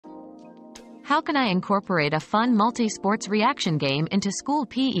How can I incorporate a fun multi-sports reaction game into school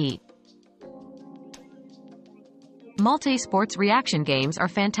PE? Multi-sports reaction games are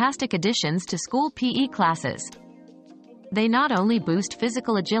fantastic additions to school PE classes. They not only boost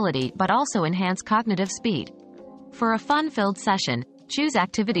physical agility but also enhance cognitive speed. For a fun-filled session, choose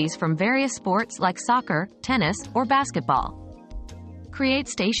activities from various sports like soccer, tennis, or basketball. Create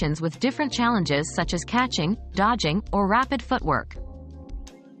stations with different challenges such as catching, dodging, or rapid footwork.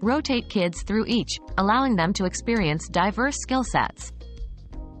 Rotate kids through each, allowing them to experience diverse skill sets.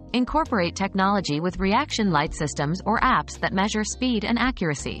 Incorporate technology with reaction light systems or apps that measure speed and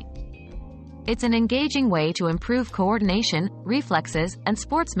accuracy. It's an engaging way to improve coordination, reflexes, and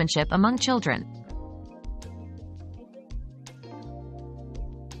sportsmanship among children.